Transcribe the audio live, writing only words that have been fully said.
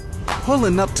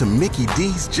Pulling up to Mickey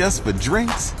D's just for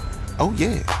drinks? Oh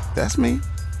yeah, that's me.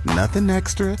 Nothing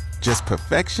extra, just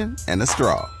perfection and a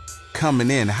straw. Coming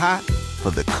in hot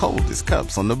for the coldest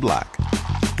cups on the block.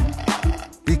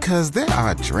 Because there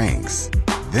are drinks.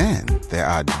 Then there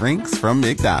are drinks from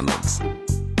McDonald's.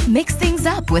 Mix things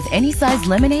up with any size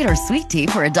lemonade or sweet tea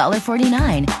for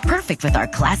 $1.49. Perfect with our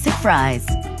classic fries.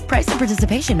 Price and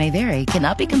participation may vary.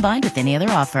 Cannot be combined with any other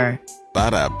offer.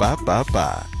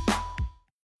 Ba-da-ba-ba-ba.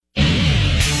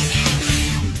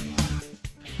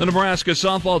 The Nebraska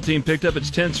softball team picked up its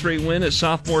 10th straight win as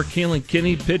sophomore Kaylin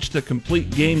Kinney pitched a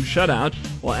complete game shutout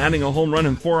while adding a home run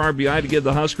and 4 RBI to give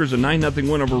the Huskers a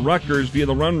 9-0 win over Rutgers via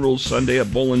the run rules Sunday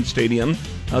at Bowlin Stadium.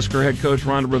 Husker head coach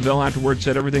Rhonda Revelle afterwards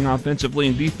said everything offensively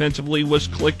and defensively was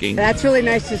clicking. That's really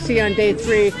nice to see on day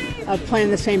 3 of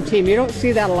playing the same team. You don't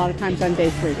see that a lot of times on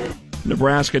day 3.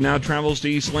 Nebraska now travels to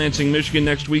East Lansing, Michigan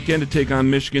next weekend to take on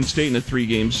Michigan State in a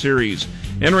 3-game series.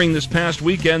 Entering this past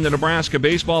weekend, the Nebraska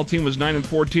baseball team was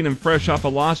 9-14 and fresh off a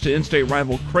loss to in-state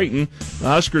rival Creighton. The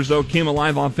Huskers, though, came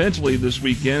alive offensively this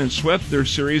weekend and swept their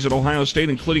series at Ohio State,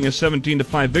 including a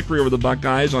 17-5 victory over the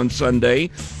Buckeyes on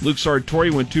Sunday. Luke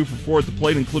Sartori went 2 for 4 at the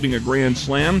plate, including a grand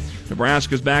slam.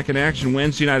 Nebraska's back in action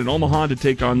Wednesday night in Omaha to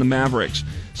take on the Mavericks.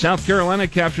 South Carolina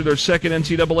captured their second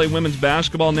NCAA Women's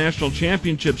Basketball National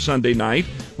Championship Sunday night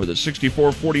with a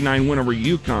 64-49 win over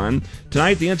UConn.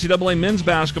 Tonight, the NCAA Men's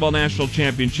Basketball National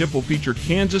Championship will feature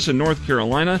Kansas and North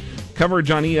Carolina.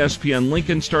 Coverage on ESPN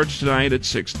Lincoln starts tonight at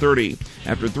 6:30.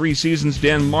 After 3 seasons,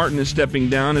 Dan Martin is stepping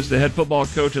down as the head football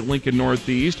coach at Lincoln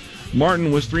Northeast.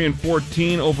 Martin was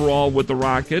 3-14 overall with the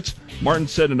Rockets. Martin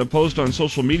said in a post on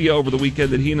social media over the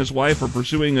weekend that he and his wife are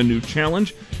pursuing a new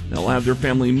challenge. They'll have their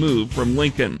family move from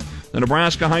Lincoln. The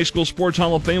Nebraska High School Sports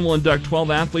Hall of Fame will induct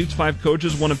 12 athletes, 5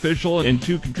 coaches, 1 official, and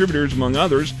 2 contributors, among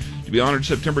others, to be honored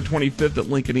September 25th at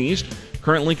Lincoln East.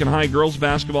 Current Lincoln High girls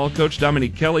basketball coach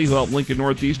Dominique Kelly, who helped Lincoln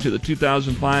Northeast to the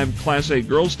 2005 Class A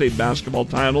girls state basketball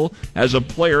title as a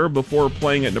player before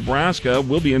playing at Nebraska,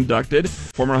 will be inducted.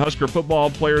 Former Husker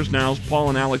football players Niles Paul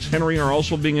and Alex Henry are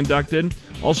also being inducted.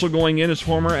 Also going in is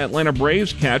former Atlanta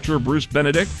Braves catcher Bruce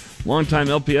Benedict, longtime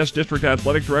LPS District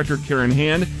Athletic Director Karen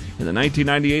Hand, and the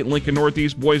 1998 Lincoln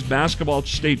Northeast Boys Basketball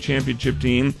State Championship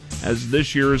team as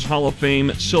this year's Hall of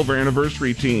Fame Silver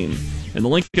Anniversary team. And the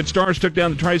Lincoln Stars took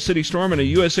down the Tri-City Storm in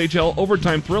a USHL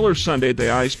overtime thriller Sunday at the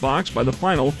Icebox by the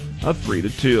final of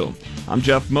 3-2. I'm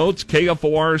Jeff Moats,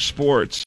 KFOR Sports.